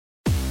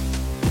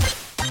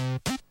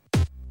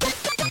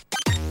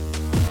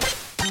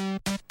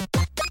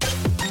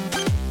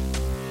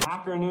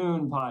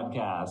afternoon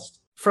podcast.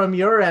 From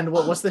your end,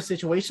 what's the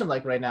situation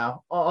like right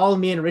now? All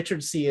me and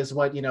Richard see is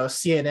what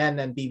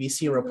CNN and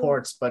BBC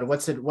reports, but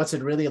what's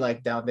it really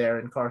like down there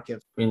in Kharkiv?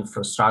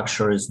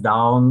 Infrastructure is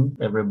down,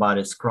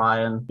 everybody's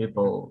crying,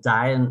 people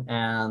dying,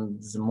 and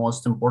the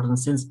most important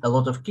thing is a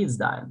lot of kids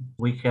dying.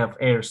 We have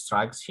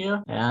airstrikes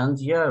here, and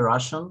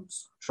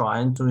Russians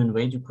trying to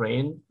invade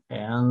Ukraine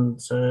and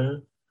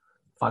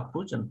fuck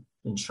Putin.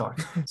 In short.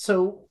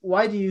 So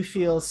why do you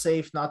feel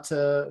safe not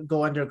to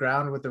go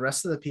underground with the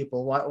rest of the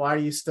people? Why are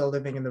you still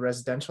living in the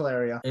residential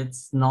area?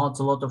 It's not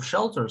a lot of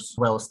shelters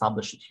well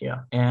established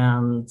here.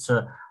 And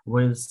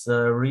with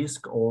the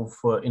risk of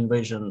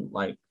invasion,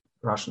 like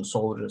Russian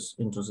soldiers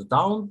into the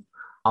town,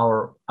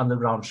 our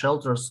underground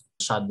shelters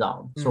shut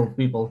down. So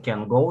people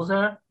can go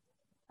there,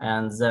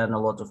 and then a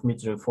lot of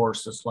military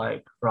forces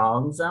like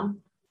round them,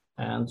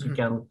 and you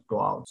can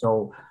go out.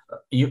 So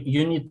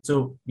you need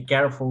to be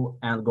careful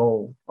and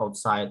go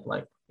outside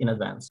like in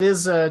advance. It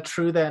is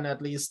true then,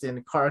 at least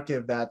in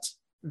Kharkiv, that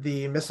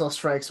the missile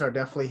strikes are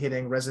definitely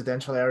hitting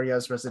residential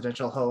areas,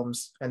 residential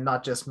homes, and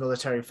not just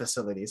military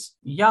facilities.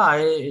 Yeah,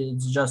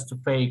 it's just a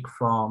fake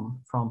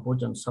from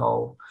Putin.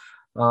 So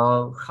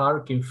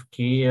Kharkiv,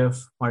 Kiev,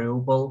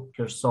 Mariupol,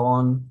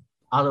 Kherson,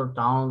 other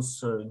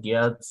towns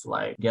get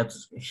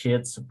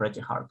hit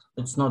pretty hard.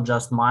 It's not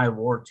just my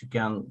word. You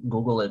can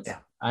Google it. Yeah.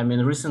 I mean,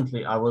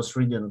 recently I was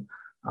reading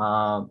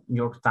New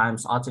York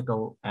Times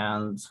article,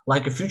 and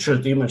like a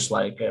featured image,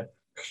 like a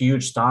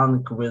huge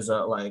tank with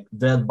a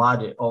dead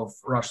body of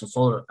Russian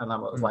soldier, and I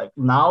was like,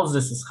 now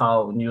this is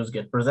how news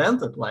get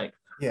presented. Like,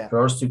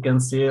 first you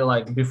can see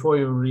before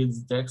you read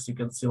the text, you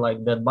can see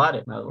dead body.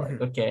 And I was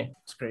like, okay,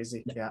 it's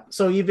crazy. Yeah.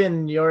 So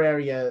even your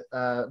area,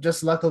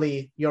 just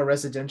luckily your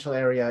residential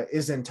area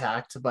is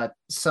intact, but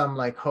some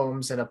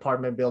homes and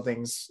apartment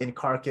buildings in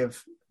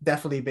Kharkiv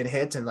definitely been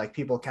hit, and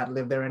people can't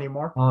live there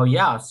anymore. Oh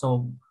yeah,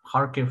 so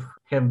Kharkiv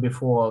have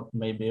before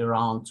maybe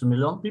around 2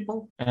 million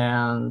people,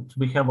 and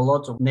we have a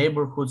lot of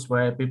neighborhoods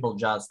where people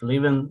just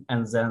live in,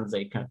 and then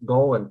they can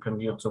go and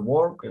commute to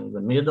work in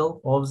the middle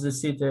of the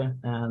city,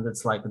 and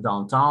it's like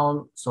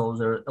downtown. So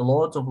there are a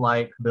lot of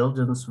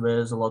buildings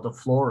with a lot of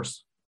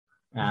floors.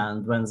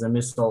 And when the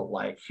missile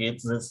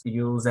hits this,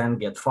 you then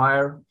get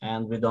fire,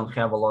 and we don't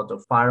have a lot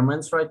of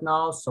firemen right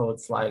now. So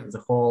it's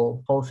the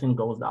whole thing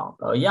goes down.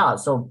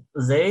 So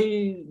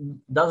they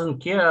doesn't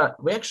care.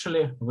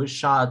 We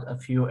shot a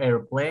few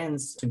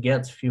airplanes to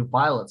get a few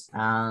pilots,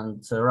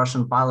 and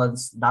Russian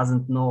pilots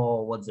doesn't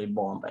know what they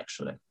bomb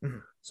actually.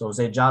 So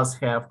they just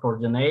have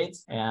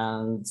coordinates,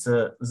 and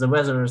the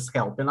weather is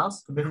helping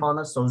us, to be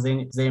honest. So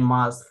they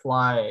must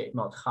fly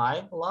not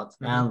high a lot,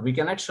 and we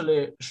can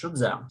actually shoot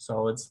them.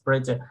 So it's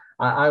pretty.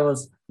 I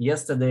was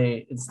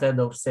yesterday, instead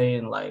of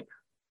saying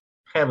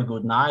have a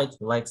good night,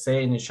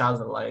 saying each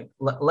other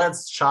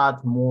let's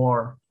shot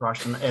more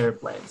Russian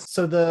airplanes.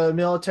 So the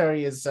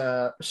military is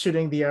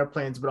shooting the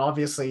airplanes, but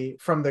obviously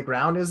from the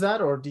ground, is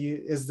that, or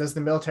does the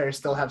military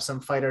still have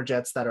some fighter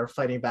jets that are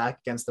fighting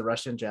back against the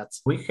Russian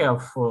jets? We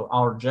have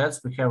our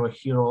jets. We have a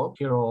hero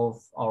of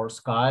our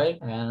sky,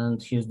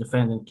 and he's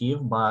defending Kiev.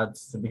 But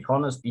to be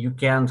honest, you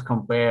can't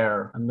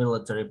compare a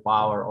military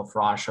power of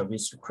Russia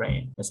with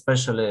Ukraine.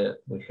 Especially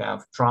we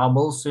have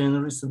troubles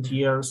in recent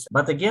years.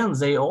 But again,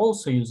 they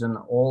also use an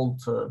old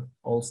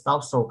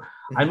stuff. So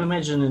I'm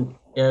imagining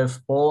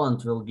if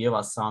Poland will give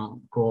us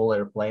some cool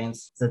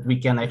airplanes that we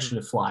can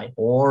actually fly,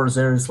 or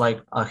there's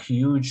a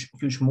huge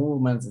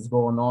movement that's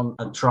going on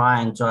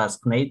trying to ask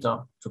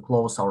NATO to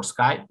close our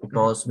sky,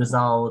 because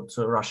without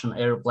Russian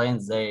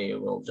airplanes, they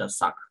will just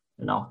suck.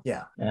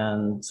 Yeah.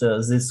 And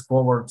this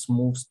covert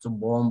moves to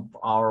bomb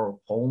our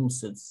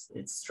homes.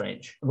 It's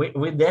strange.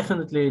 We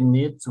definitely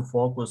need to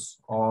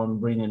focus on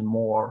bringing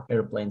more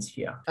airplanes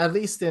here. At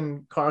least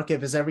in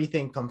Kharkiv, is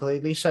everything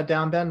completely shut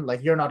down then?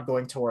 You're not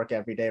going to work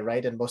every day,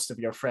 right? And most of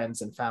your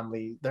friends and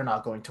family, they're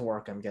not going to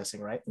work, I'm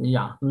guessing, right?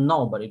 Yeah,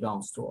 nobody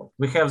goes to work.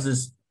 We have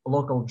this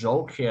local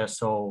joke here,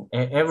 so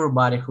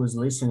everybody who's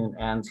listening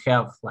and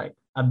have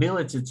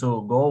ability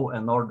to go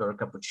and order a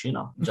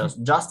cappuccino,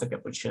 just a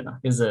cappuccino,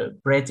 is a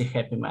pretty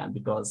happy man,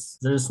 because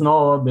there is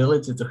no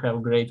ability to have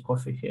great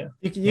coffee here.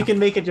 You can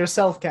make it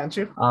yourself, can't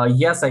you?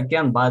 Yes, I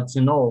can, but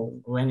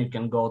when you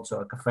can go to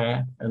a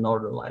cafe and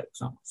order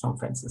some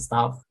fancy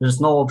stuff,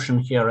 there's no option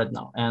here right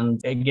now. And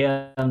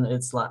again,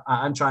 it's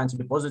I'm trying to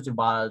be positive,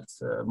 but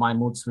my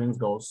mood swings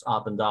goes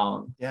up and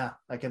down. Yeah,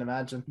 I can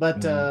imagine.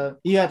 But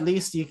at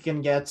least you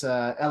can get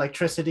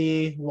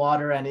electricity,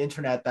 water, and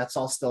internet. That's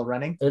all still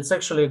running. It's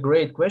actually a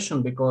great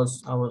question,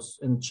 because I was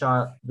in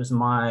chat with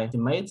my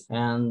teammates,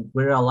 and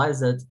we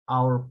realized that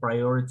our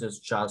priorities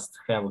just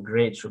have a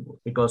great tribute.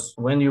 Because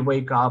when you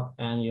wake up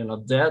and you're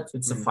not dead,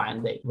 it's a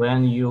fine day.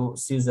 When you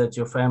see that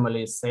your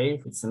family is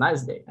safe, it's a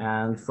nice day.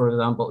 And for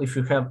example, if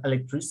you have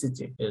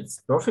electricity, it's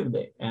a perfect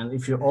day. And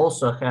if you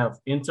also have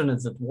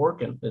internet that's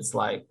working, it's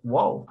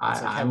wow,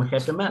 I'm a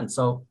happy man.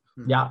 So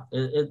Yeah,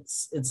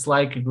 it's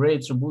like a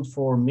great tribute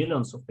for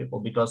millions of people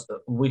because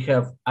we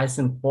have, I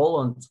think,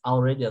 Poland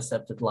already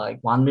accepted like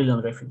 1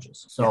 million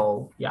refugees.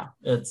 So yeah,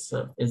 it's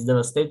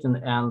devastating,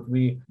 and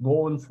we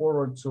going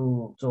forward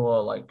to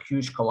a like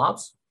huge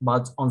collapse.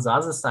 But on the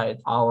other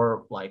side,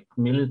 our like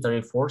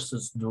military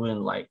forces doing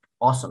like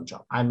awesome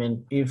job. I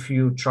mean, if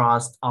you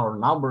trust our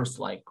numbers,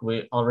 like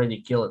we already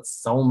killed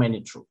so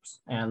many troops,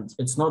 and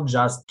it's not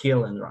just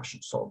killing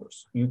Russian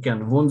soldiers. You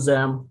can wound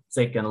them,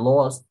 they can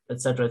lose,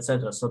 etc.,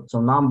 etc. So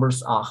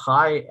numbers are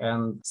high,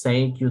 and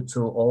thank you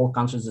to all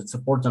countries that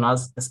supporting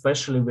us,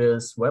 especially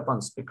with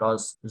weapons,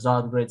 because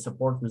without great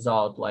support,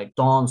 without like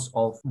tons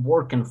of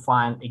working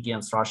fine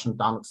against Russian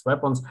tanks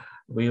weapons,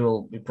 we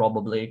will be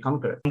probably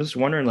conquered. I'm just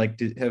wondering, like,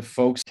 have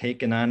folks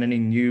taken on any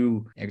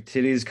new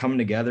activities, coming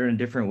together in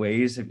different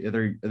ways? Are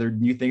there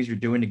new things you're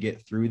doing to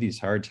get through these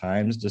hard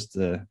times, just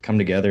to come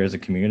together as a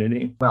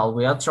community? Well,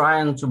 we are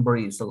trying to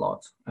breathe a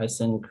lot. I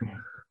think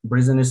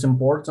breathing is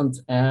important,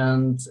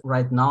 and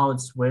right now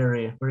it's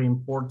very, very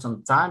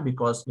important time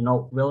because, you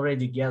know, we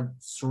already get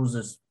through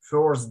this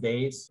first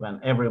days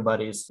when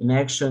everybody's in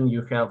action,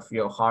 you have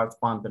your heart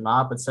pumping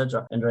up,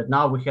 etc. And right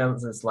now we have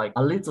this like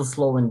a little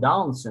slowing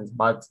down since,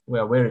 but we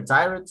are very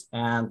tired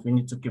and we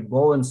need to keep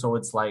going. So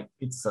it's like,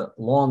 it's a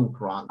long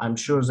run. I'm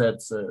sure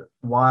that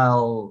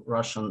while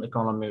Russian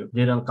economy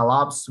didn't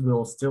collapse,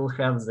 we'll still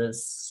have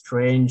this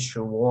strange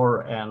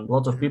war and a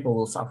lot of people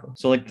will suffer.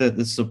 So like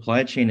the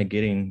supply chain of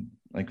getting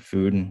like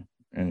food and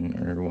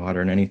or water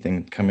and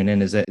anything coming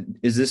in, is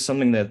this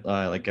something that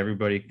like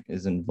everybody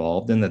is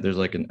involved in, that there's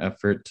like an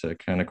effort to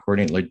kind of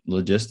coordinate like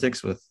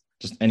logistics with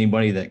just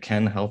anybody that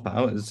can help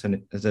out?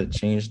 Has it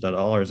changed at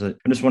all, or is it?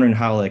 I'm just wondering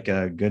how like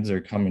goods are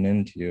coming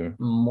into you.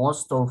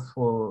 Most of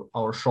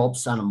our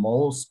shops and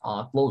malls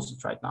are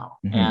closed right now,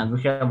 and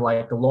we have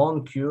like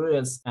long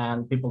queues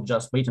and people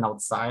just waiting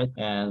outside,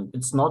 and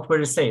it's not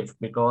very safe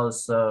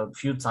because a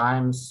few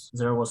times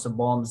there was a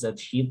bomb that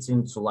hit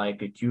into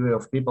like a queue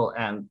of people,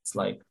 and it's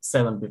like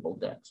 7 people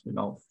dead, you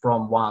know,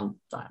 from one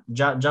time.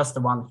 Just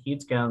one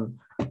hit can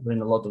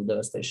bring a lot of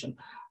devastation.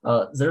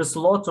 There's a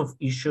lot of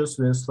issues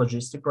with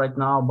logistics right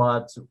now,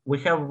 but we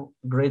have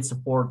great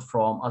support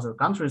from other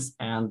countries,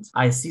 and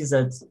I see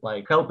that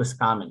like help is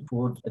coming,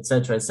 food,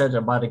 etc.,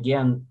 etc. But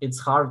again, it's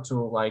hard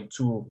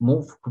to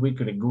move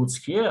quickly goods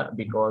here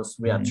because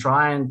we are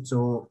trying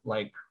to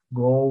like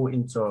go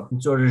into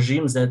a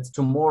regime that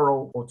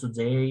tomorrow or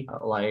today,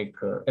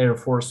 air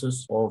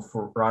forces of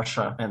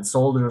Russia and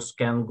soldiers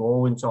can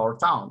go into our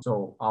town.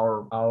 So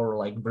our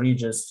like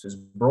bridges is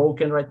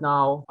broken right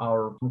now.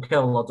 We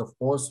have a lot of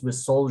posts with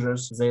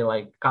soldiers. They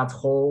like cut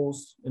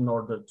holes in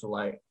order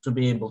to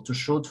be able to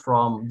shoot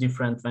from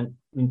different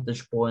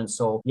vantage points.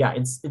 So yeah,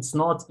 it's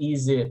not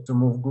easy to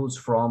move goods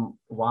from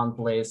one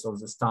place of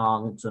this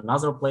town to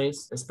another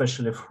place,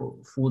 especially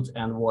food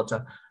and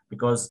water,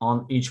 because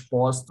on each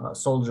post,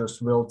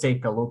 soldiers will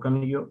take a look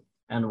on you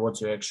and what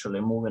you're actually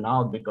moving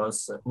out,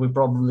 because we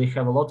probably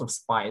have a lot of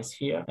spies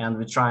here and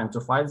we're trying to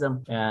fight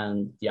them.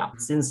 And yeah,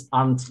 things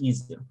aren't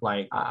easy.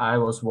 Like I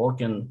was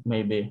walking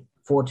maybe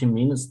 40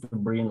 minutes to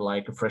bring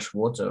like fresh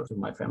water to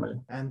my family.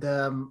 And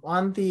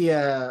on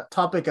the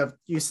topic of,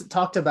 you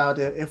talked about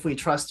if we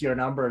trust your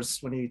numbers,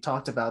 when you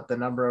talked about the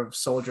number of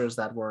soldiers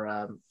that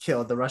were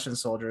killed, the Russian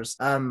soldiers.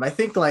 I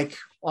think like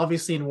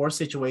obviously in war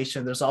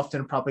situation, there's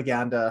often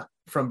propaganda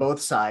from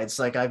both sides.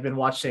 Like I've been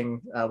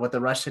watching what the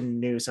Russian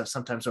news have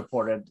sometimes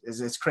reported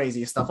is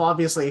crazy stuff.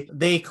 Obviously,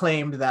 they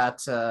claimed that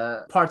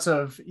parts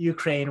of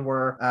Ukraine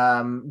were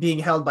being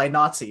held by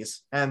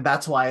Nazis, and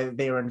that's why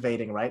they were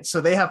invading, right? So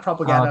they have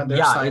propaganda on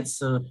their side.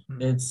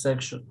 It's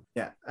actually.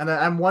 Yeah, and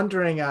I'm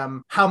wondering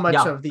how much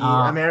of the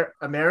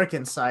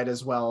American side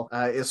as well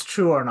is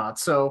true or not.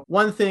 So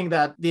one thing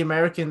that the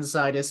American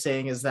side is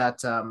saying is that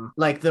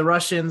like the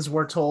Russians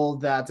were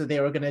told that they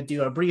were going to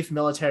do a brief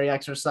military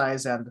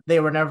exercise, and they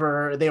were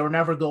never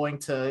going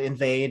to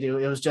invade.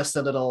 It was just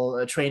a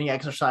little training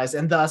exercise,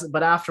 and thus,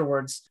 but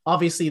afterwards,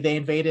 obviously they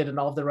invaded, and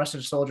all of the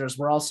Russian soldiers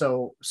were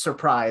also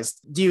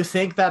surprised. Do you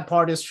think that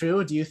part is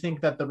true? Do you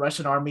think that the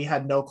Russian army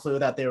had no clue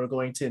that they were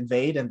going to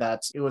invade and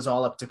that it was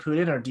all up to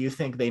Putin, or do you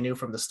think they knew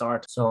from the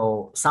start?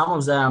 So some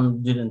of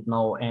them didn't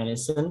know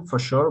anything for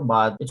sure,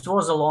 but it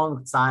was a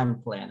long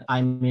time plan.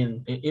 I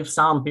mean, if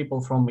some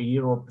people from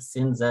Europe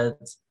think that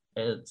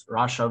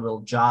Russia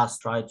will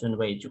just try to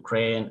invade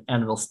Ukraine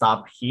and will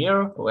stop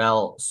here,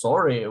 well,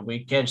 sorry,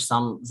 we catch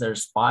some their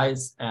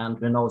spies and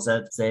we know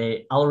that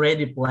they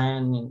already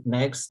planning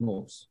next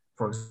moves.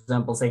 For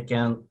example, they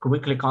can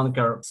quickly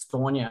conquer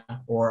Estonia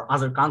or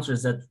other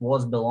countries that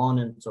was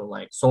belonging to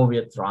like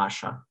Soviet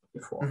Russia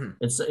before.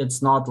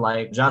 It's not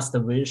like just a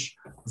wish.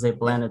 They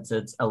planned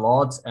it a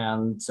lot,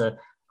 and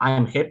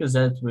I'm happy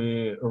that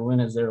we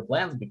ruined their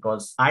plans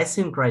because I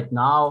think right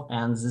now,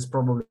 and this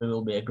probably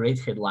will be a great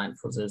headline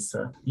for this,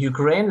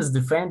 Ukraine is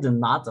defending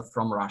NATO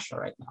from Russia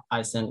right now.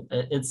 I think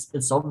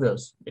it's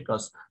obvious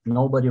because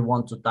nobody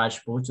wants to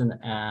touch Putin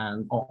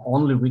and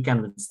only we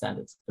can withstand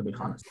it, to be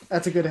honest.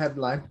 That's a good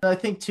headline. I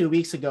think 2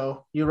 weeks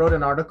ago, you wrote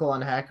an article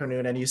on Hacker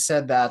Noon and you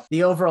said that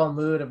the overall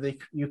mood of the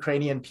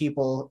Ukrainian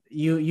people,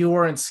 you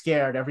weren't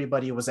scared,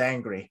 everybody was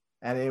angry.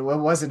 And it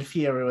wasn't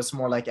fear, it was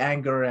more like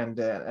anger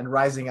and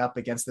rising up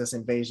against this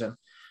invasion.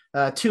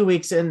 2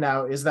 weeks in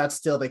now, is that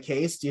still the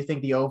case? Do you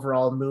think the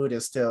overall mood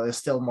is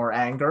still more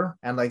anger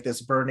and like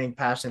this burning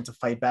passion to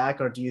fight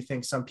back? Or do you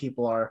think some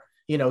people are,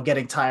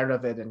 getting tired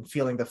of it and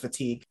feeling the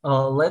fatigue?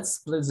 Let's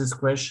split this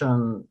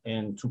question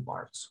in two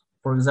parts.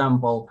 For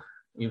example,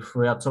 if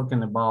we are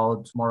talking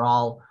about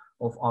morale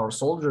of our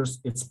soldiers,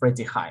 it's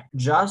pretty high.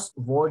 Just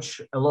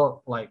watch a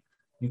lot, like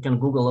you can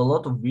Google a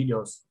lot of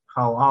videos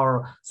how our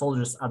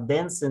soldiers are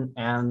dancing,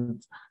 and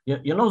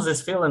you know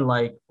this feeling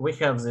like we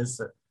have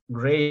this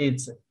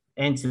great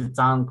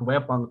anti-tank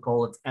weapon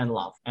called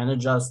NLAV, and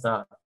it's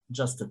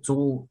just a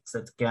tool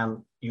that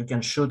you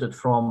can shoot it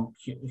from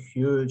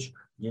huge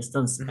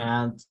distance,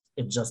 and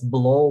it just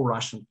blow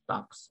Russian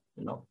tanks,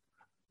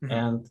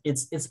 and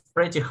it's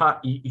pretty hard.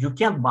 You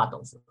can't battle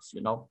this,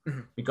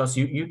 because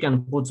you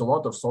can put a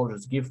lot of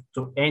soldiers, give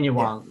to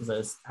anyone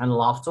this and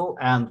love to,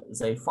 and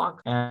they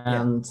fuck.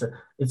 And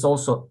it's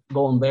also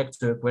going back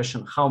to the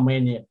question, how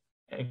many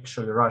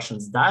actually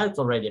Russians died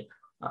already?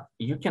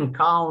 You can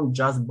count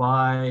just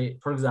by,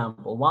 for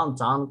example, one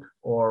tank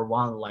or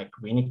one like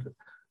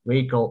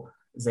vehicle,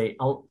 they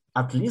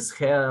at least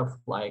have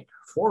like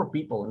 4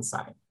 people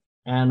inside.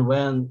 And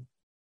when,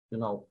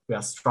 we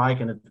are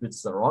striking it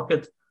with the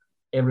rocket,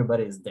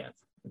 everybody is dead,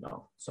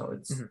 so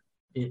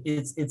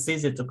it's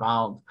easy to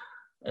count,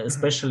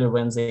 especially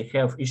when they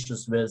have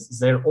issues with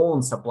their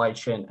own supply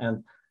chain.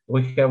 And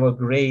we have a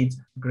great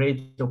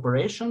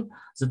operation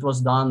that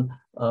was done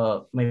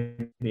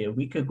maybe a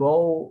week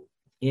ago.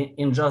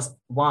 In just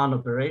one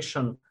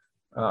operation,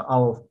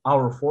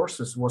 our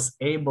forces was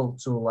able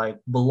to like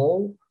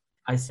blow,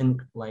 I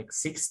think, like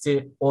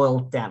 60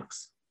 oil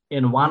tanks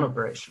in one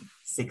operation.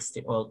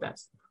 60 oil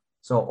tanks.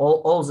 So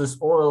all this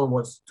oil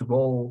was to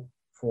go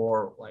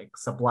for like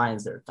supplying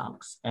their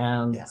tanks.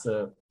 And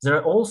there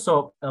are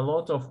also a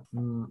lot of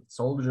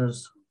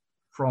soldiers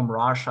from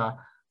Russia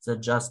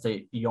that just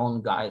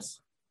young guys.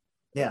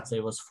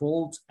 They was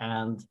fooled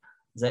and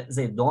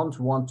they don't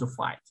want to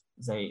fight.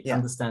 They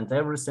understand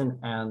everything,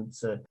 and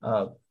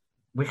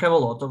we have a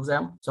lot of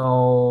them.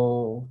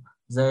 So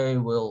they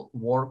will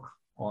work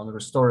on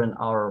restoring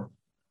our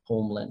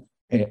homeland.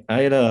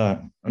 I had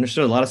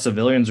understood a lot of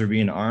civilians are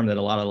being armed, that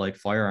a lot of like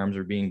firearms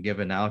are being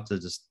given out to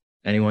just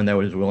anyone that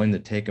was willing to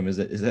take them. Is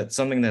that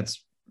something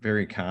that's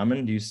very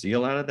common? Do you see a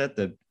lot of that?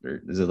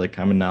 Or is it like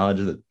common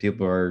knowledge that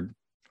people are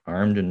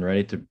armed and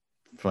ready to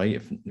fight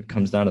if it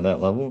comes down to that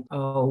level?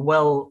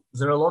 Well,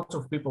 there are a lot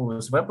of people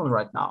with weapons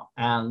right now,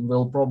 and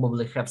we'll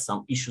probably have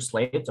some issues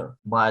later.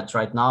 But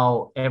right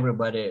now,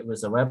 everybody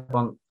with a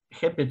weapon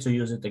happy to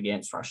use it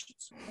against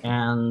Russians.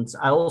 And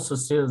I also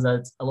see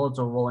that a lot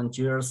of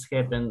volunteers,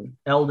 helping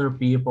elder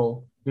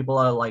people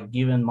are like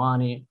giving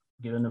money,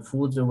 giving the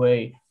food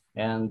away,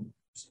 and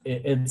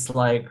it's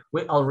like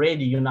we're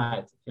already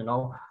united.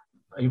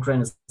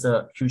 Ukraine is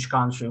a huge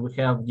country. We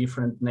have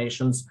different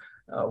nations.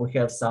 We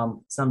have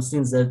some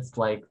things that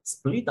like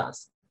split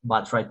us.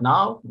 But right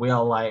now we're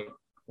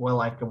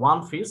like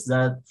one fist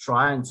that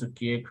trying to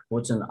kick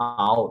Putin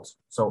out.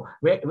 So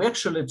we're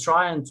actually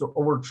trying to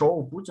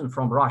overthrow Putin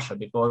from Russia,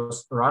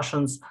 because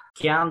Russians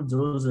can't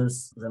do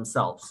this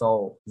themselves.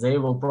 So they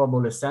will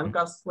probably thank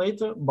us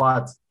later,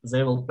 but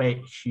they will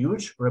pay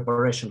huge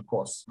reparation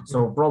costs.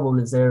 So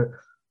probably their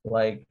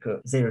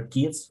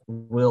kids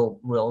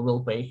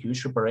will pay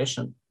huge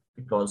reparation,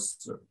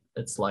 because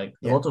it's like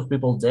a lot of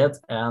people dead,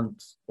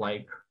 and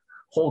like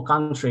whole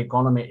country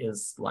economy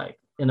is like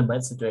in a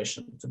bad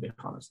situation, to be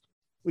honest.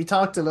 We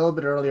talked a little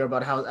bit earlier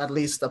about how at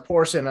least a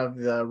portion of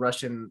the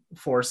Russian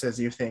forces,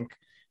 you think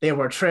they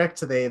were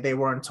tricked. They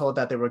weren't told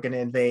that they were going to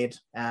invade,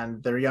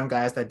 and they're young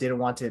guys that didn't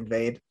want to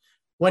invade.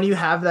 When you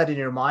have that in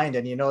your mind,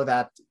 and you know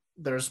that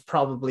there's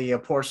probably a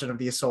portion of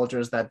these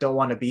soldiers that don't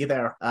want to be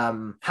there,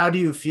 how do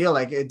you feel?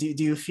 Like,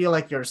 do you feel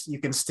like you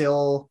can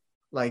still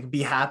like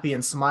be happy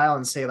and smile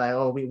and say like,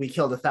 oh, we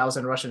killed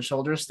 1,000 Russian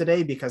soldiers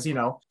today? Because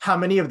how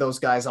many of those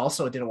guys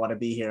also didn't want to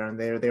be here, and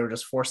they were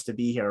just forced to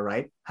be here,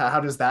 right? How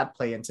does that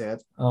play into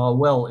it?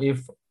 Well,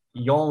 if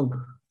young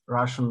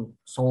Russian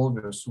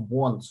soldiers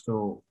want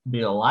to be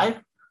alive,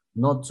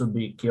 not to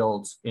be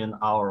killed in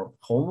our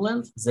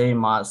homeland, they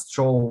must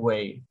throw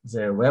away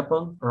their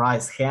weapon,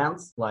 raise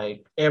hands,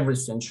 like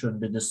everything should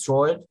be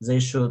destroyed. They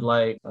should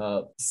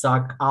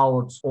suck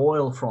out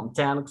oil from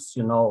tanks,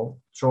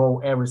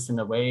 throw everything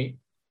away,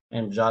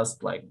 and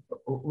just like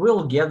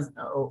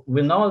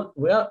we know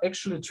we are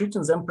actually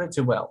treating them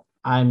pretty well.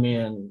 I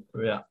mean,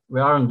 we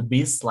aren't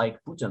beasts like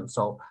Putin,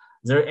 so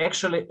they're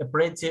actually a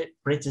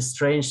pretty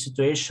strange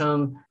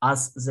situation,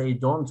 as they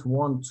don't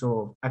want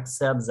to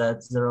accept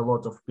that there are a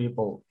lot of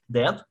people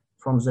dead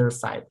from their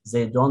side.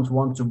 They don't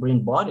want to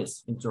bring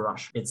bodies into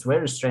Russia. It's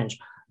very strange.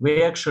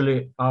 We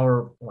actually,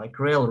 our like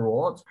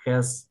railroad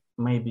has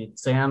maybe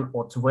 10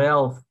 or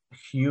 12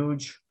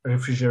 huge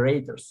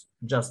refrigerators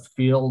just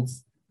filled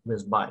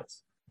with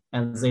bodies.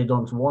 And they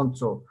don't want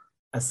to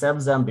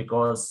accept them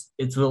because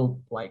it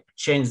will like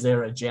change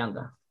their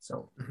agenda.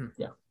 So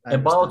yeah.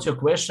 About your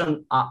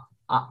question,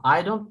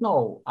 I don't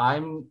know.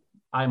 I'm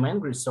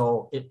angry,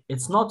 so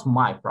it's not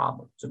my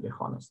problem, to be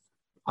honest.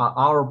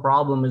 Our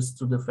problem is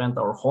to defend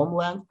our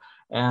homeland,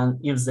 and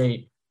if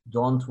they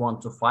don't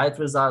want to fight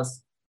with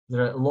us,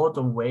 there are a lot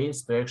of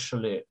ways to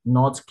actually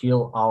not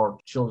kill our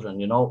children.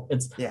 You know,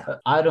 it's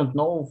I don't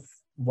know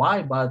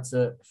why, but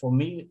for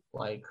me,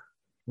 like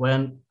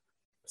when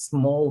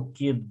small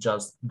kid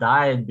just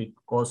died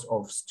because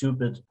of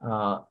stupid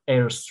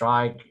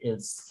airstrike,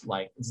 it's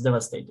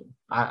devastating.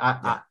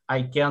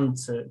 I can't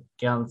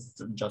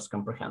just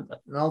comprehend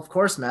that. Well, of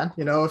course, man.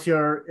 You know, if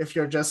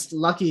you're just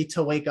lucky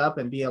to wake up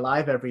and be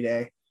alive every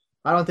day,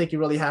 I don't think you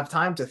really have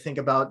time to think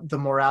about the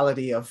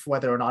morality of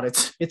whether or not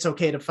it's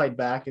okay to fight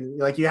back.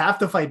 Like, you have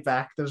to fight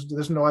back.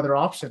 There's no other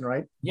option,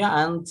 right?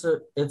 Yeah, and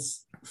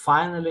it's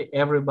finally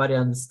everybody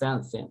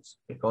understands things,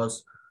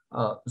 because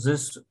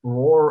this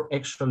war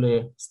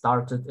actually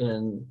started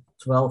in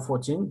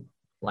 1214,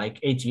 like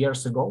 8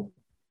 years ago.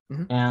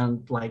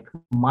 And like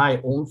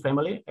my own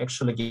family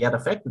actually get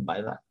affected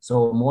by that.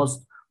 So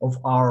most of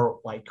our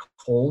like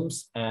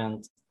homes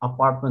and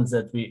apartments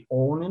that we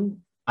own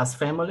in as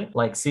family,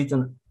 like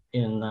sitting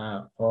in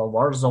a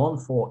war zone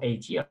for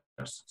 8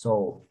 years.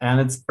 So, and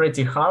it's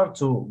pretty hard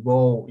to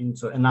go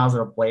into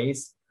another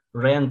place,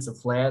 rent a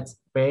flat,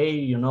 pay,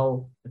 you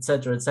know,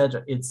 etc.,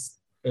 etc. It's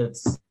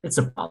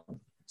a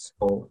problem.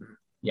 So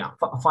yeah,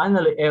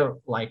 finally,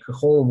 like the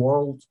whole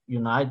world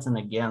uniting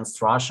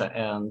against Russia,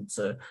 and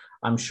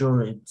I'm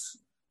sure it's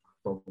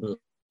probably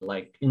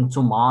like in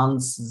 2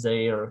 months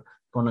their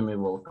economy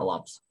will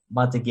collapse.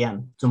 But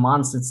again, 2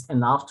 months, it's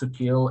enough to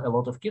kill a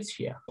lot of kids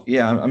here.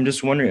 Yeah, I'm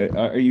just wondering,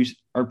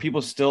 are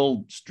people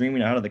still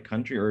streaming out of the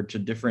country or to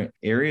different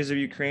areas of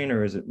Ukraine,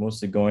 or is it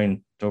mostly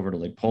going over to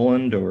like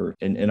Poland, or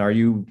and are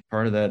you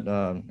part of that?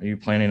 Are you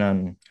planning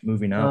on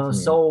moving out?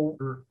 So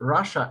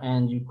Russia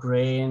and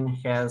Ukraine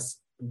has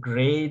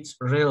great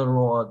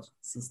railroad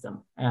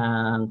system,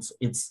 and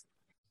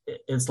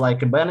it's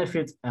like a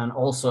benefit and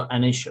also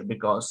an issue,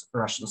 because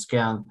Russians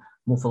can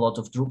move a lot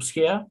of troops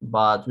here,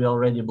 but we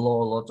already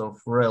blow a lot of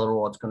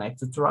railroad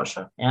connected to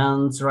Russia.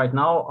 And right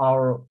now,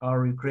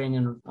 our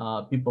Ukrainian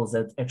people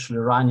that actually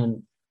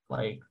running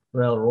like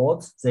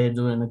railroads, they're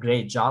doing a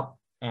great job,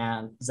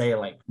 and they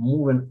like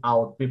moving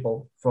out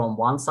people from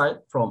one side,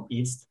 from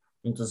east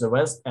into the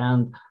west,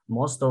 and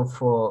most of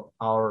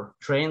our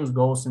trains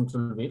goes into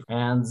Lviv.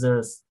 And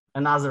there's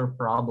another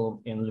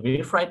problem in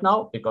Lviv right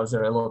now, because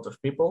there are a lot of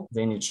people,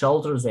 they need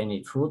shelters, they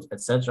need food,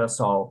 etc.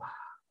 So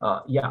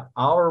yeah,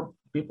 our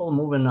people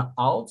moving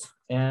out.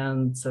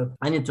 And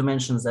I need to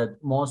mention that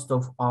most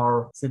of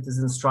our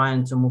citizens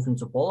trying to move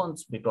into Poland,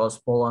 because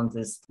Poland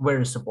is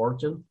very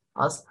supporting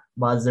us,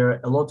 but there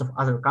are a lot of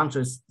other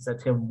countries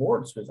that have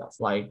borders with us,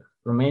 like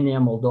Romania,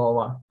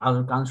 Moldova,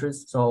 other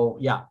countries. So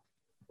yeah,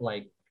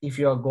 like if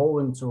you are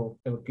going to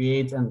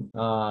evacuate and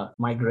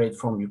migrate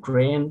from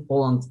Ukraine,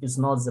 Poland is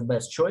not the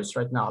best choice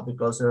right now,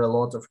 because there are a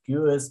lot of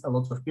queues, a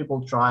lot of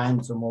people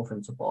trying to move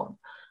into Poland.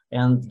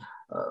 And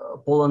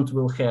Poland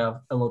will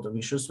have a lot of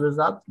issues with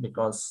that,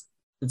 because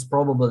it's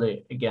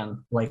probably,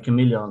 again, like 1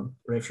 million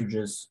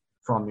refugees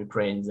from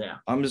Ukraine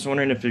there. I'm just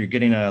wondering if you're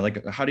getting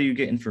like, how do you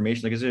get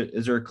information? Like,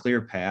 is there a clear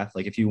path?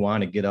 Like, if you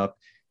want to get up,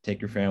 take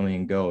your family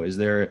and go, is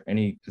there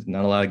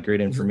not a lot of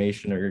great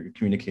information or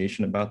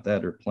communication about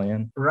that or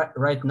plan?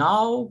 Right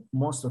now,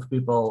 most of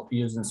people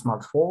using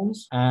smartphones,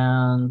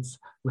 and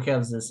we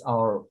have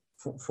our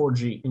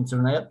 4G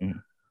internet.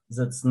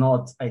 That's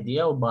not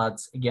ideal,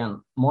 but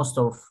again, most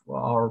of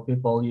our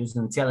people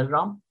using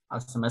Telegram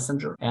as a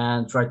messenger.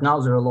 And right now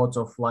there are a lot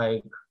of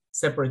like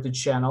separated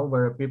channel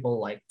where people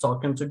like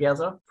talking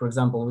together. For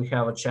example, we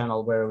have a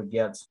channel where we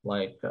get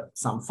like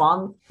some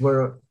fun,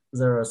 where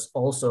there's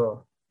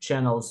also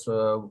channels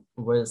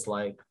with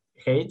like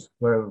hate,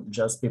 where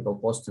just people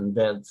posting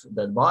dead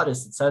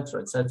bodies,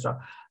 etc., etc.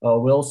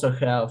 We also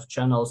have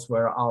channels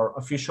where our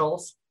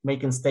officials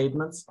making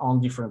statements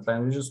on different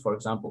languages. For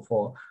example,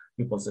 for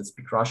people that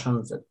speak Russian,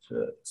 that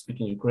speak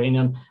in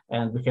Ukrainian,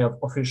 and we have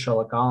official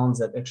accounts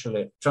that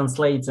actually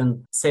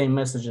translating same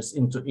messages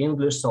into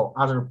English, so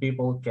other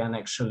people can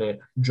actually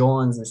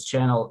join this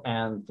channel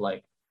and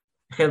like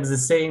have the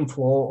same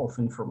flow of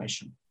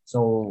information.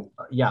 So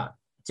yeah,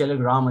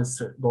 Telegram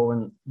is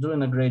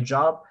doing a great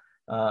job.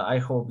 I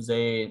hope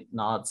they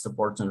not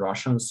supporting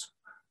Russians,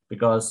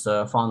 because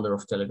founder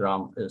of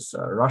Telegram is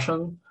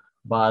Russian,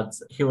 but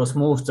he was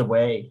moved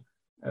away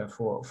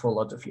for a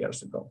lot of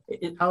years ago.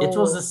 It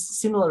was a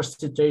similar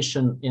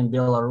situation in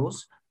Belarus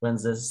when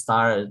they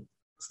started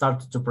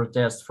to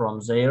protest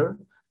from their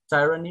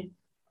tyranny,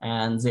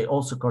 and they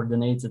also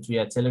coordinated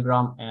via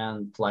Telegram.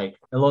 And like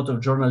a lot of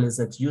journalists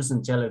that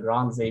using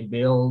Telegram, they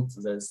built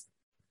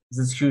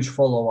this huge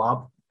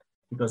follow-up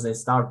because they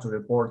start to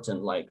report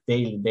in like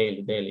daily.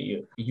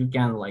 You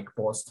can like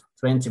post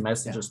 20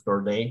 messages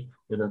per day.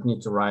 You don't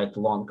need to write a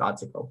long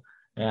article.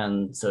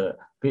 And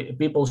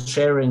people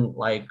sharing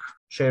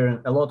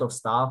a lot of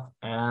stuff,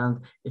 and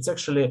it's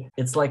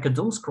like a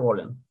doom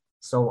scrolling.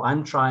 So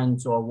I'm trying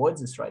to avoid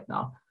this right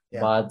now.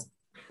 But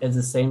at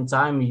the same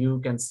time, you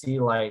can see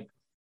like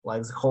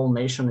the whole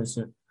nation is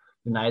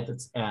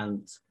united,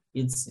 and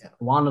it's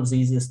one of the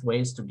easiest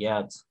ways to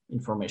get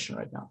information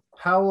right now.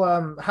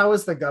 How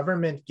is the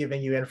government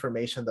giving you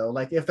information though?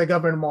 Like if the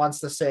government wants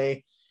to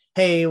say,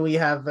 hey, we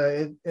have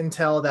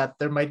intel that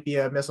there might be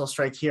a missile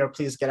strike here,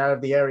 please get out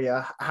of the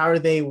area. How are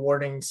they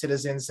warning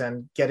citizens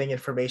and getting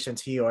information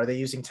to you? Are they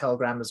using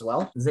Telegram as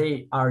well?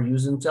 They are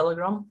using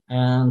Telegram,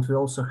 and we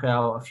also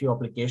have a few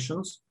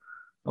applications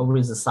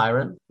with a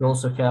siren. We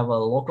also have a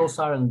local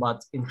siren,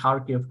 but in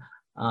Kharkiv,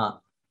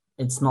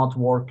 it's not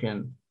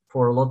working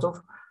for a lot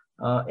of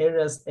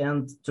areas.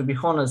 And to be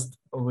honest,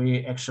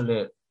 we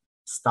actually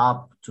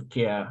stopped to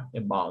care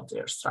about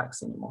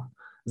airstrikes anymore.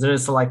 There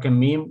is like a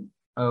meme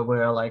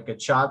where like a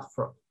chat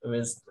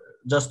with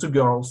just two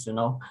girls,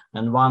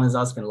 and one is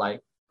asking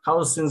like,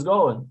 how's things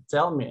going?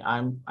 Tell me,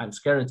 I'm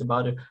scared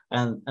about it.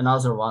 And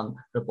another one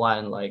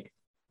replying like,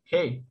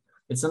 hey,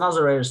 it's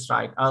another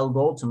airstrike. I'll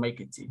go to make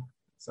a tea.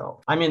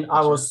 So, I mean,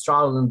 I was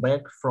traveling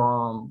back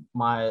from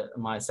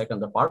my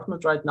second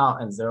apartment right now,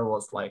 and there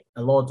was like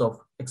a lot of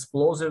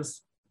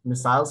explosives,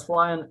 missiles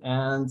flying,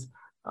 and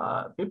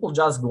people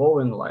just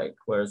going like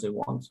where they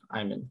want.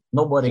 I mean,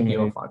 nobody give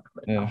a fuck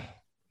right now.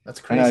 That's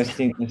crazy. And I've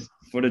seen this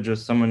footage of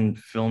someone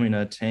filming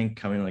a tank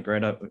coming like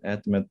right up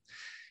at them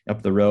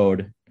up the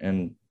road,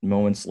 and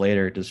moments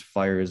later it just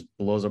fires,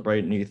 blows up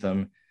right beneath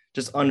them.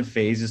 Just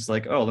unfazed, just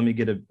like, oh, let me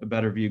get a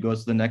better view.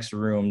 Goes to the next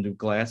room, the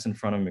glass in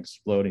front of him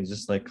exploding,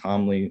 just like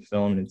calmly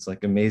filmed. It's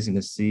like amazing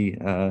to see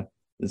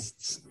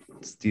this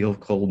steel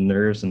cold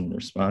nerves in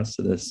response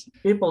to this.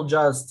 People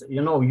just,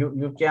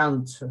 you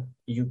can't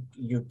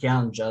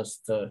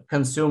just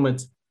consume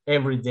it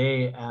every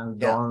day and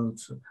don't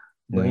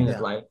bring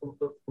it. Like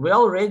we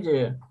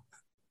already,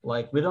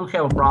 like we don't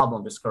have a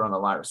problem with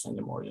coronavirus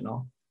anymore,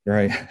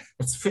 Right.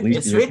 It's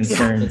fixed.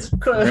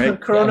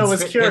 Corona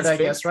was cured, I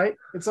guess, right?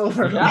 It's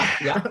over.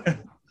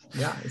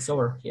 Yeah, it's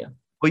over. Yeah.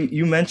 Well,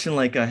 you mentioned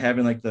like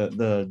having like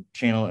the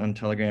channel on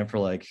Telegram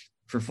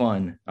for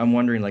fun. I'm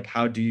wondering like,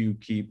 how do you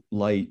keep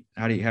light?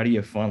 How do you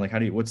have fun? Like,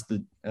 what's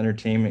the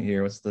entertainment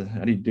here?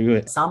 How do you do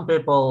it? Some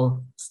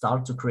people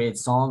start to create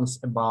songs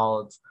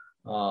about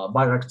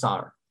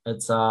Bayraktar.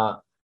 It's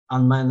a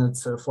unmanned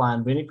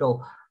flying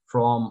vehicle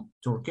from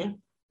Turkey.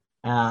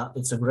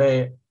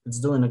 It's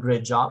doing a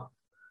great job.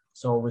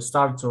 So we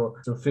start to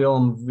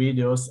film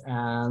videos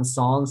and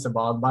songs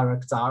about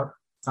Bayraktar.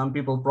 Some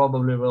people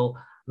probably will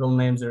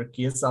name their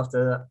kids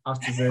after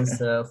this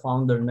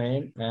founder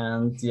name.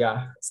 And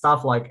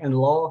stuff like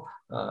Enlo,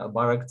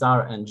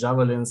 Bayraktar, and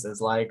Javelins is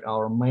like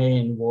our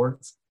main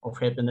words of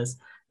happiness.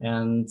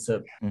 And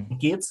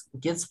kids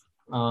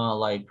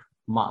like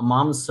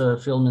moms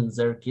filming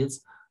their kids,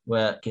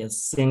 where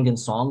kids singing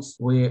songs.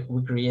 We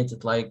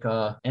created like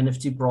a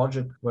NFT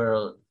project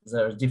where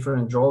there are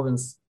different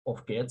drawings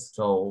of kids.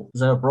 So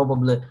there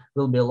probably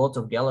will be a lot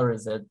of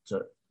galleries that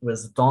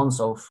with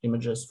tons of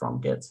images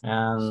from kids.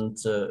 And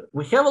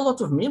we have a lot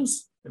of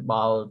memes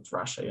about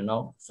Russia,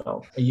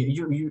 So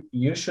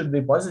you should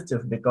be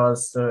positive,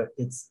 because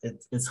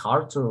it's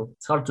hard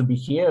to be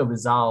here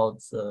without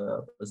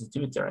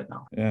positivity right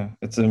now. Yeah,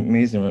 it's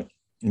amazing what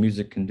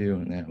music can do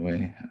in that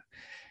way.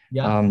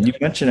 Yeah. You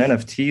mentioned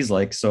NFTs,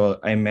 like, so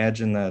I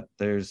imagine that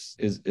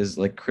is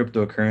like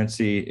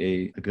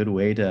cryptocurrency a good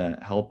way to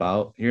help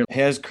out here?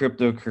 Has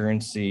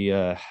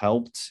cryptocurrency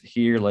helped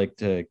here, like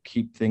to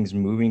keep things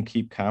moving,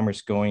 keep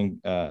commerce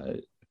going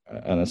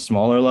on a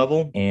smaller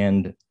level?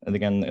 And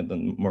again,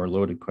 the more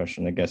loaded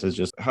question, I guess, is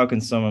just how can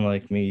someone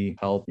like me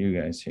help you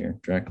guys here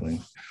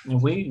directly?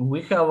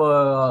 We have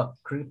a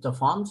crypto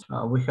fund.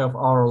 We have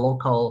our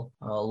local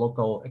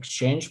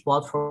exchange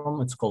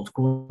platform. It's called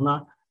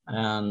Kuna.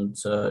 And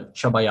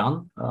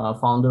Chabayan,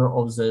 founder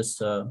of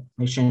this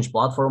exchange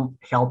platform,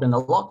 helping a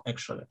lot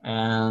actually.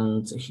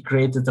 And he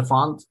created a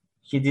fund.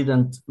 He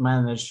didn't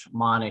manage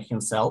money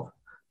himself,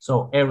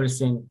 so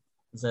everything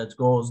that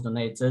goes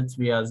donated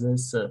via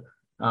this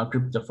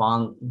crypto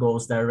fund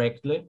goes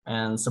directly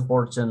and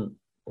supporting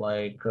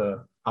like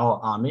our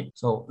army.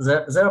 So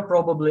there are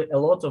probably a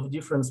lot of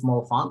different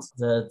small funds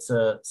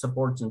that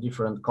supporting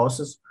different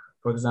causes.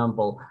 For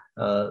example,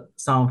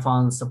 some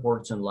funds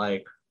supporting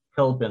like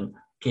helping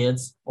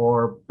kids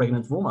or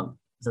pregnant women.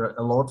 There are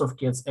a lot of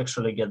kids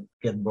actually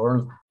get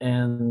burned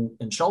in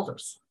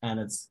shelters, and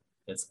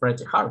it's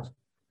pretty hard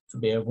to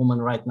be a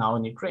woman right now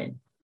in Ukraine,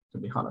 to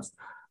be honest.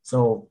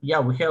 So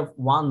we have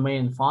one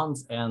main fund,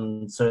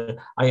 and so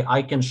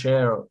I can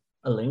share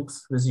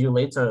links with you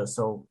later.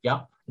 So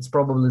it's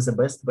probably the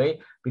best way,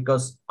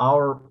 because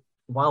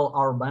while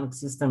our bank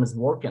system is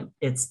working,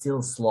 it's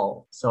still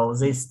slow. So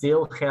they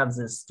still have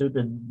this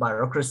stupid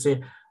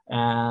bureaucracy,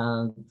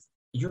 and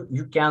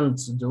you can't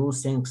do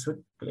things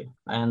quickly.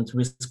 And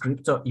with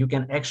crypto, you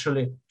can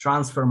actually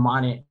transfer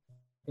money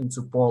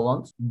into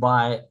Poland,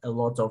 buy a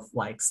lot of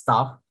like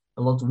stuff,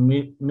 a lot of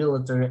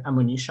military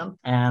ammunition,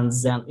 and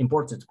then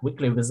import it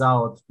quickly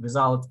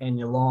without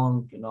any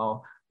long,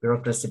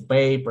 bureaucracy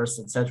papers,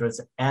 etc.,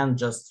 and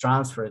just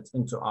transfer it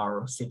into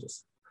our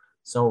cities.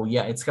 So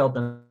yeah, it's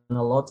helping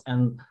a lot.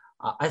 And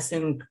I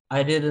think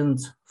I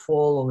didn't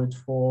follow it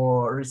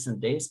for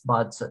recent days,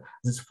 but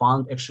this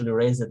fund actually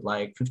raised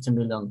like $50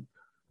 million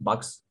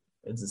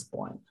at this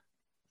point.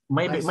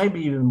 Maybe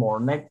even more.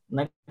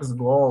 Next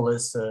goal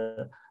is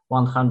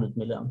 100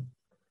 million.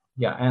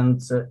 Yeah, and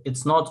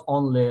it's not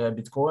only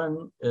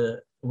Bitcoin.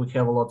 We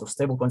have a lot of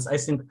stable coins. I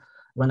think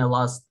when I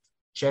last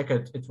checked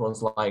it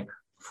was like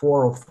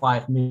 4 or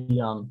 5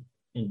 million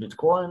in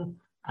Bitcoin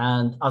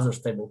and other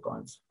stable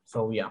coins.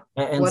 So yeah,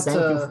 and thank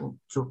you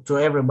to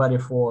everybody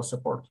for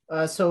support.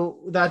 So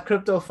that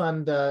crypto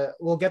fund,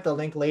 we'll get the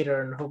link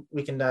later and hope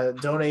we can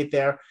donate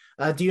there.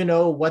 Do you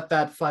know what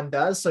that fund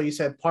does? So you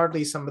said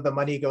partly some of the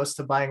money goes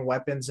to buying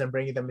weapons and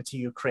bringing them into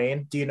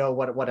Ukraine. Do you know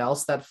what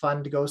else that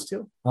fund goes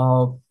to?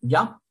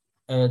 Yeah,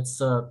 it's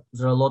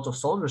there are a lot of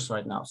soldiers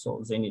right now,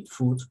 so they need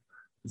food,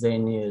 they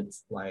need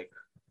like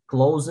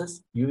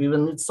clothes, you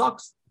even need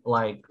socks.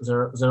 Like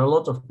there are a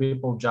lot of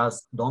people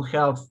just don't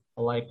have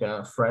like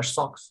fresh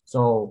socks,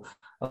 so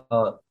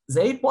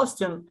they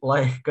posting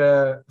like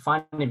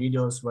funny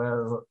videos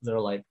where they're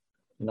like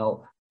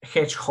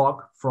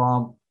hedgehog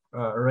from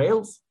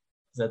rails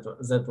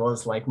that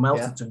was like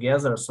melted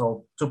together,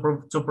 so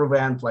to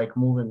prevent like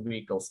moving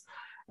vehicles.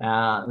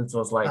 It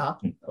was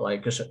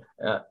like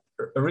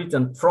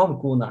written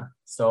from Kuna.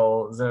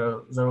 So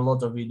there are a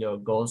lot of video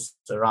goes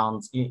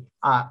around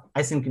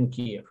I think in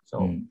Kiev.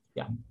 So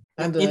yeah.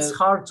 And it's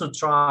hard to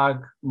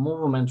track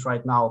movement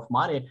right now of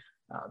money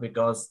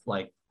because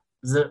like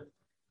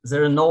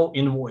there are no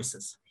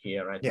invoices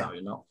here right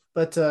now,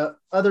 But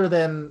other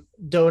than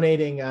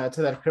donating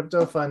to that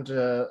crypto fund,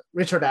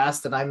 Richard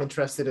asked, and I'm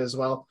interested as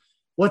well,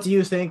 what do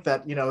you think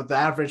that the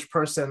average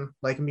person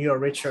like me or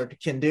Richard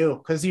can do?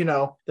 Because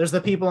there's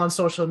the people on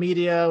social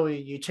media,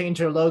 you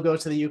change your logo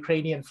to the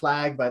Ukrainian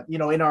flag, but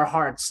in our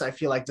hearts, I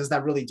feel like, does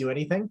that really do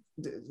anything?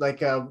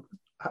 Like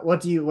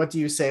what do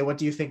you say? What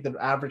do you think the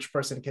average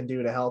person can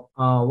do to help?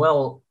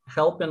 Well,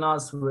 helping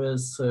us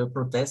with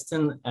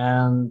protesting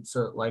and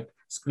like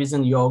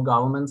squeezing your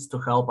governments to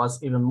help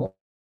us even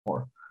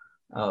more.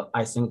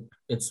 I think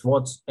it's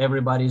what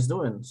everybody is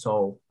doing.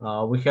 So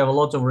we have a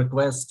lot of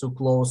requests to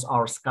close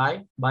our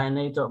sky by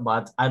NATO,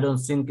 but I don't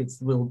think it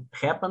will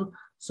happen.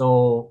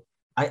 So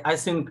I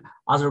think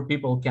other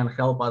people can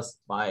help us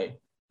by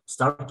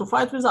start to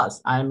fight with us.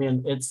 I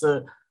mean, it's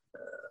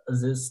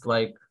this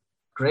like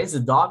crazy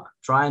dog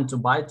trying to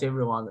bite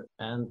everyone,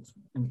 and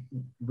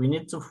we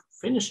need to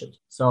finish it.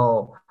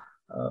 So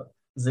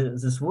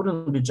this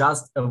wouldn't be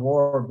just a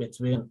war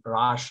between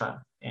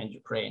Russia and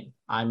Ukraine.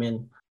 I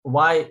mean,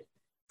 why,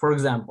 for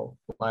example,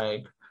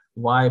 like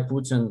why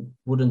Putin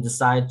wouldn't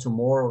decide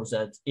tomorrow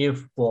that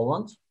if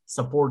Poland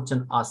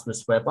supporting us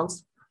with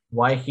weapons,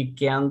 why he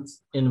can't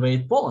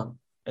invade Poland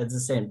at the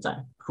same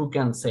time? Who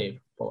can save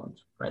Poland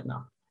right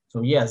now?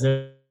 So yes,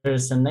 there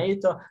is a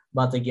NATO,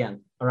 but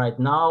again, right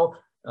now,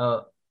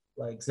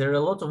 like there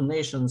are a lot of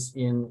nations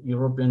in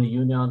European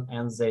Union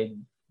and they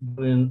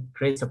doing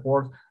great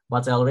support,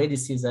 but I already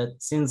see that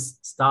since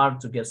start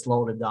to get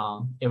slowed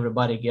down,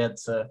 everybody get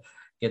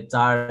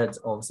tired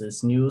of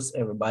this news.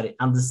 Everybody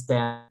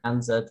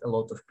understands that a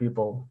lot of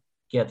people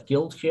get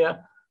killed here.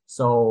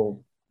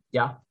 So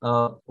yeah,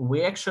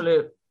 we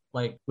actually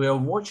we are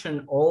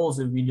watching all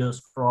the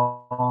videos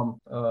from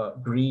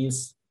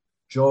Greece,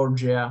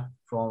 Georgia,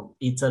 from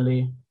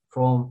Italy,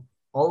 from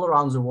all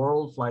around the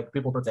world, like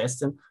people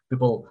protesting,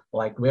 people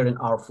like wearing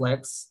our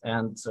flags.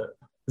 And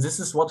this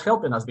is what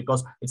helping us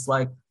because it's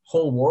like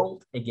whole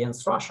world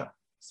against Russia.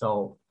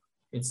 So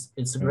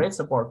it's a great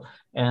support.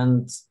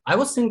 And I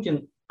was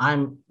thinking,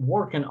 I'm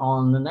working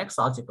on the next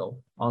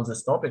article on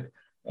this topic,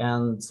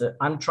 and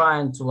I'm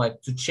trying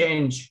to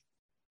change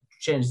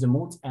the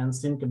mood and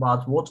think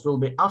about what will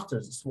be after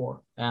this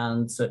war.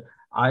 And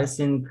I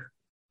think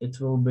it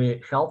will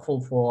be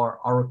helpful for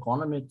our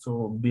economy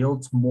to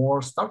build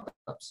more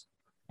startups.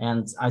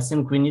 And I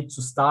think we need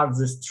to start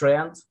this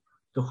trend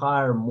to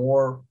hire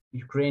more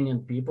Ukrainian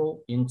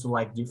people into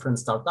different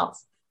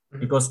startups,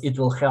 because it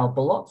will help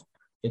a lot.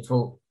 It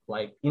will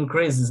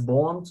increase this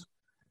bond.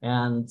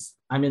 And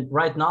I mean,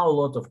 right now, a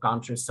lot of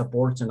countries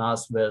supporting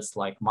us with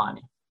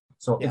money.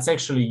 So it's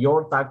actually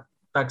your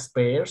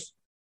taxpayers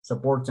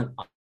supporting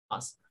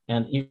us.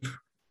 And if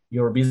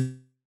your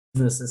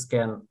businesses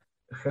can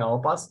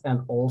help us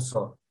and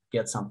also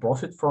get some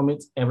profit from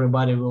it,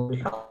 everybody will be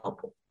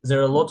helpful. There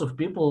are a lot of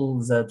people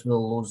that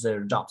will lose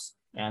their jobs,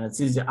 and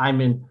it's easy. I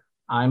mean,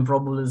 I'm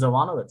probably the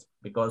one of it,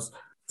 because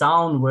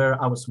town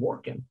where I was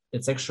working,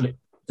 it's actually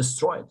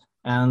destroyed.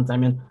 And I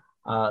mean,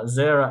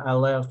 there I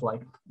left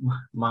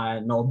my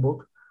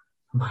notebook,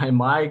 my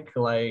mic,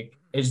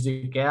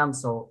 HD cam.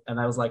 So, and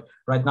I was like,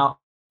 right now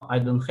I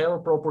don't have a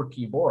proper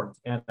keyboard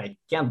and I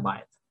can't buy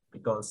it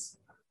because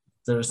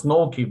there's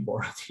no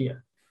keyboard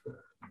here.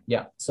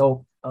 Yeah.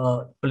 So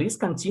please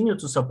continue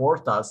to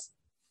support us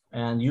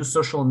and use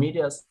social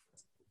medias.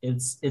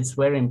 It's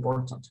very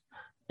important.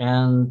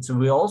 And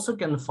we also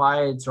can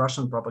fight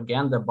Russian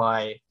propaganda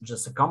by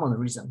just a common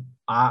reason.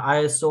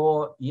 I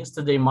saw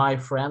yesterday my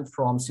friend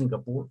from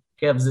Singapore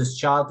have this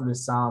chat with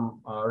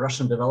some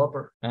Russian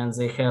developer, and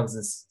they have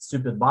this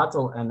stupid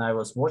battle. And I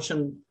was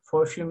watching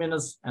for a few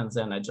minutes, and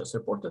then I just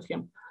reported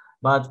him.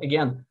 But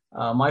again,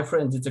 my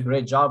friend did a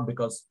great job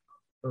because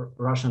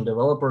Russian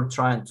developer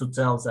trying to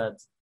tell that,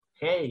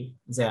 hey,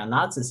 they are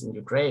Nazis in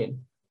Ukraine,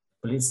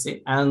 please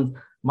see. And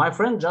my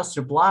friend just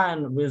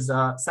replying with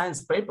a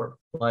science paper,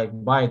 like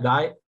by a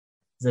guy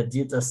that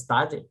did a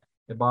study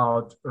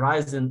about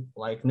rising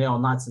like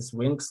neo-Nazis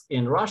wings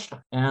in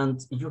Russia. And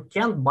you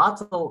can't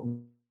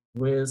battle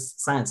with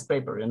science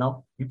paper,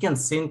 you can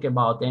think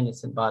about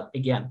anything. But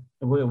again,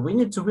 we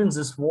need to win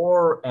this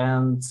war,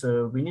 and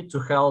we need to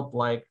help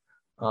like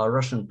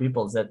Russian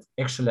people that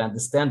actually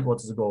understand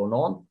what is going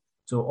on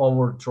to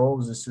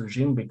overthrow this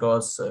regime,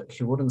 because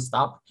he wouldn't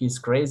stop. He's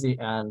crazy.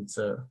 And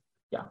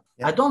yeah,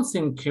 I don't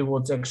think he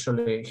would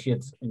actually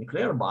hit a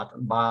nuclear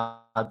button,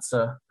 but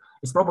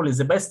it's probably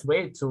the best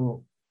way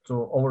to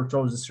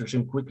overthrow this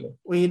regime quickly.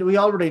 We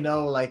already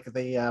know like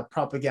the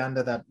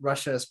propaganda that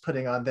Russia is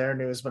putting on their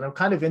news, but I'm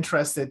kind of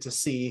interested to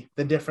see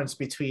the difference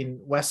between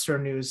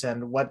Western news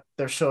and what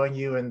they're showing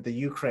you in the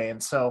Ukraine.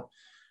 So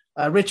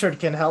Richard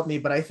can help me,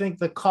 but I think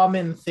the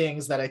common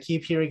things that I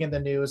keep hearing in the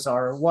news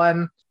are: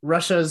 one,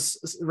 Russia's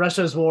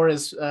war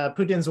is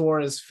Putin's war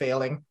is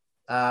failing.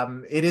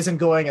 It isn't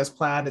going as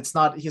planned.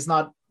 He's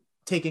not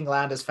taking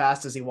land as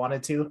fast as he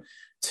wanted to.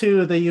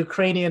 Two, the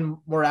Ukrainian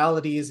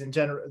morality is in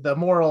general, the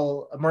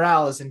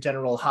morale is in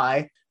general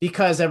high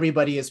because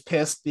everybody is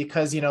pissed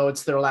because,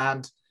 it's their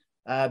land.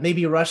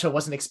 Maybe Russia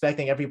wasn't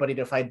expecting everybody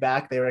to fight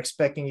back. They were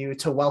expecting you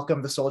to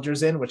welcome the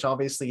soldiers in, which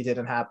obviously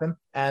didn't happen.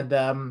 And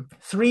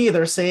three,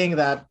 they're saying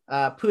that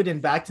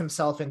Putin backed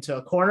himself into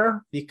a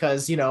corner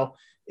because,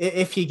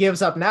 if he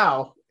gives up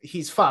now,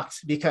 he's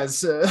fucked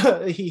because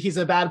he's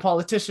a bad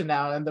politician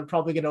now, and they're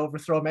probably going to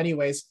overthrow him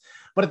anyways.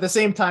 But at the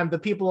same time, the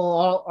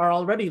people are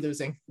already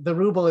losing. The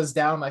ruble is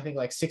down, I think,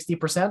 like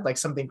 60%, like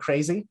something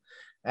crazy.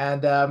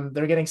 And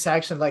they're getting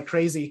sanctioned like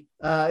crazy.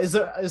 Is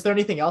there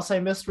anything else I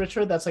missed,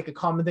 Richard? That's like a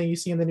common thing you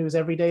see in the news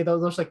every day.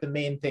 Those are like the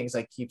main things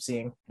I keep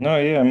seeing. No,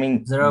 yeah, I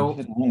mean,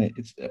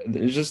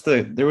 it's just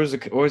there was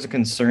always a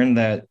concern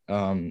that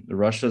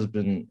Russia's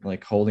been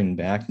like holding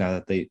back now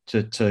that they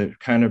to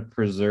kind of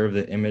preserve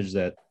the image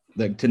that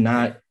like to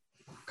not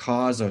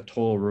cause a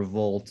total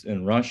revolt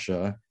in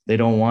Russia. They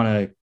don't want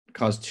to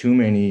cause too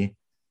many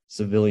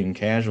civilian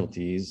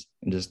casualties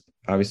and just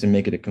obviously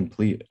make it a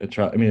complete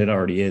atrocity. I mean, it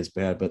already is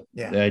bad, but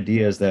the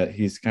idea is that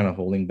he's kind of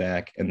holding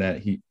back, and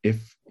that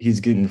if he's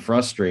getting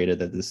frustrated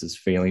that this is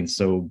failing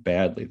so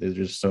badly, there's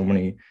just so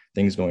many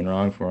things going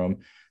wrong for him,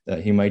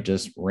 that he might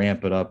just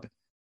ramp it up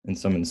in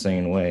some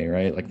insane way,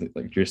 right?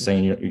 Like you're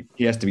saying,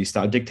 he has to be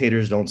stopped.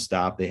 Dictators don't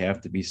stop; they have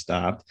to be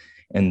stopped.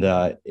 And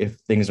if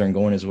things aren't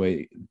going his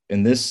way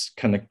in this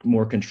kind of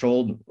more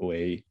controlled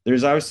way,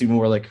 there's obviously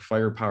more like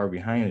firepower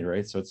behind it,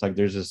 right? So it's like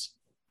there's this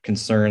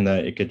concern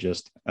that it could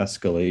just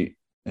escalate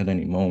at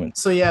any moment.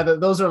 So yeah,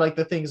 those are like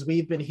the things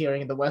we've been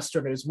hearing in the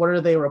Western news. What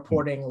are they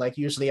reporting like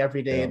usually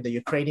every day in the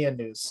Ukrainian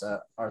news,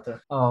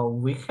 Arthur?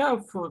 We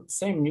have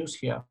same news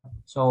here.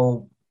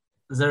 So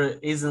there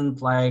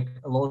isn't like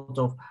a lot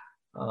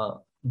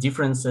of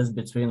differences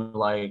between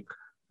like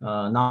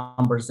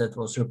numbers that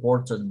was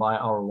reported by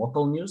our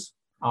local news,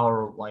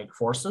 our like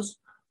forces,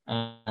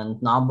 and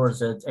numbers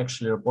that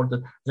actually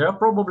reported. There are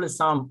probably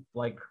some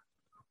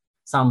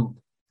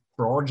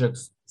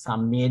projects,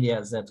 some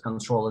media that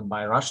controlled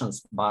by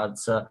Russians, but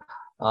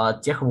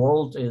tech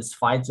world is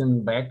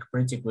fighting back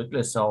pretty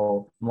quickly.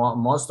 So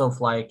most of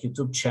like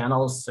YouTube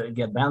channels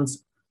get banned.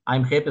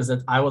 I'm happy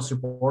that I was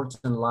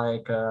reporting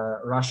like a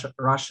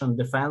Russian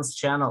defense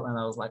channel, and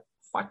I was like,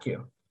 fuck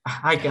you.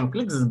 I can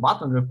click this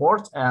button,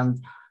 report, and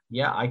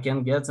yeah, I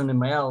can get an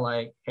email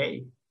like,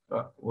 hey,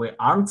 we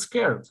aren't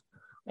scared.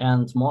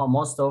 And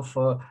most of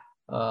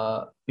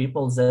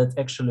people that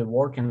actually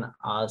working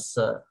as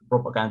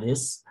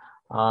propagandists,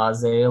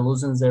 they're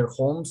losing their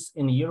homes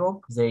in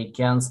Europe. They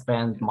can't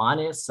spend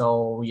money.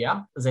 So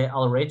yeah, they're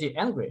already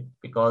angry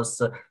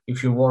because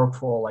if you work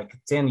for like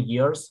 10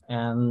 years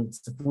and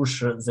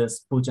push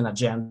this Putin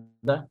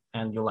agenda,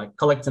 and you like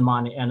collecting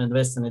money and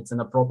investing it in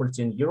a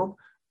property in Europe,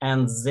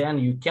 and then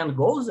you can't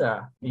go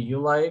there, you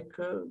like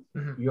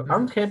you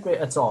aren't happy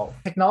at all.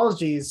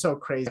 Technology is so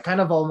crazy. I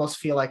kind of almost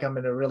feel like I'm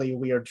in a really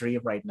weird dream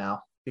right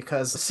now,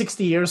 because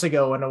 60 years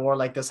ago when a war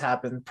like this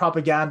happened,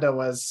 propaganda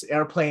was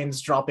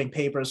airplanes dropping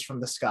papers from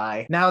the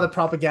sky. Now the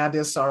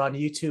propagandists are on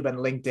YouTube and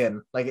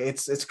LinkedIn. Like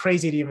it's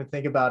crazy to even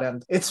think about.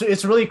 And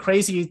it's really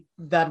crazy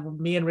that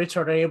me and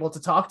Richard are able to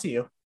talk to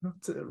you,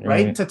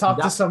 right? To talk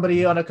to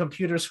somebody on a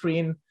computer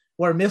screen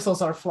where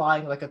missiles are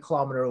flying like a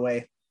kilometer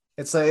away.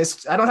 It's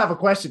I don't have a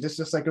question. It's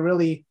just like a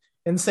really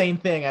insane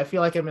thing. I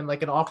feel like I'm in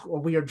like a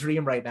weird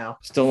dream right now.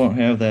 Still don't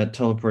have that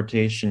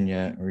teleportation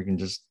yet, where you can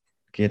just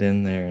get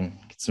in there and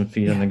get some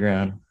feet on the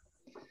ground.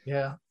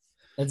 Yeah.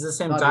 At the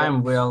same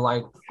time, we are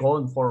like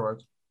going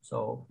forward.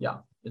 So yeah.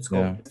 it's cool.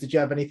 Yeah. Did you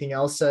have anything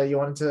else you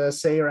wanted to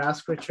say or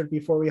ask Richard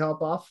before we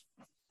hop off?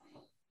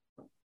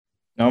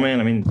 No, man.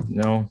 I mean,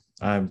 no.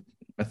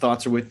 My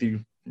thoughts are with you.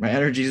 My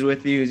energy's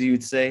with you, as you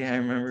would say. I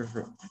remember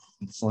from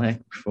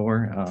Slack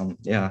before.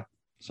 Yeah.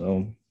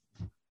 So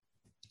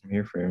I'm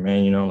here for you,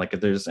 man. You know, like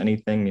if there's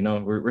anything, you know,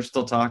 we're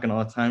still talking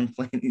all the time,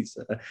 playing these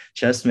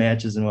chess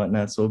matches and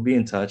whatnot. So we'll be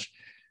in touch.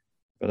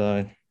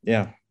 But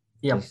yeah.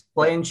 Yeah, Just-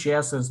 playing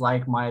chess is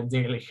like my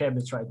daily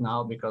habit right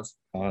now because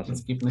Awesome.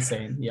 it's keep me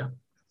sane. Yeah.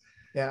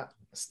 Yeah.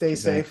 Stay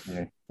safe.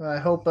 Exactly. I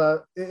hope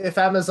if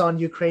Amazon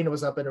Ukraine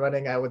was up and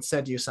running, I would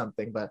send you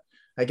something, but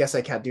I guess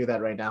I can't do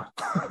that right now.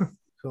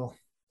 Cool.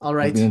 All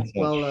right. be in touch.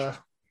 Well,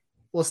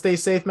 we'll stay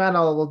safe, man.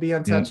 We'll be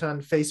in touch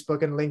on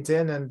Facebook and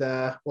LinkedIn, and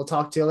we'll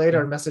talk to you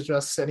later. Message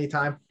us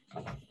anytime.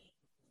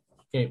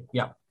 Okay.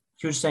 Yeah.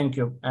 Huge thank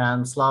you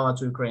and slava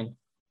to Ukraine.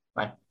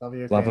 Bye. Love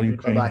you. Love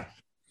Ukraine.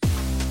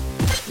 Bye-bye.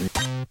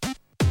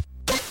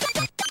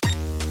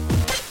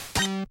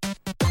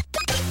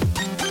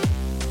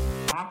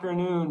 Hacker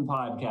Noon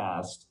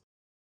Podcast.